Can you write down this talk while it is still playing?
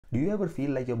Do you ever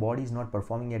feel like your body is not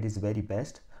performing at its very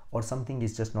best, or something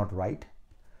is just not right,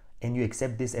 and you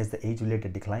accept this as the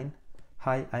age-related decline?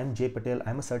 Hi, I'm Jay Patel.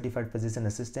 I'm a certified physician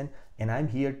assistant, and I'm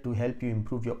here to help you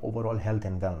improve your overall health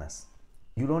and wellness.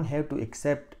 You don't have to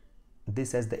accept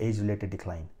this as the age-related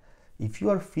decline. If you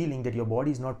are feeling that your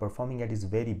body is not performing at its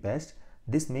very best,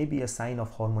 this may be a sign of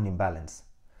hormone imbalance.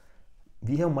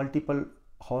 We have multiple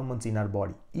hormones in our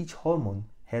body. Each hormone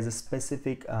has a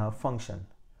specific function.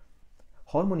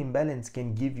 Hormone imbalance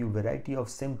can give you a variety of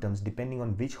symptoms depending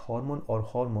on which hormone or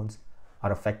hormones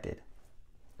are affected.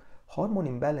 Hormone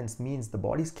imbalance means the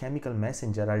body's chemical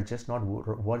messengers are just not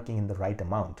working in the right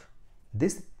amount.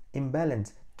 This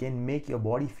imbalance can make your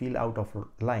body feel out of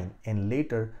line and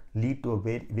later lead to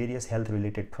various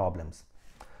health-related problems.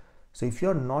 So if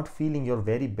you're not feeling your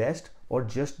very best or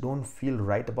just don't feel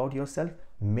right about yourself,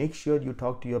 make sure you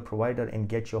talk to your provider and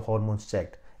get your hormones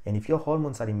checked. And if your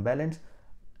hormones are imbalanced,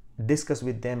 discuss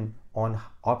with them on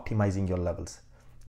optimizing your levels.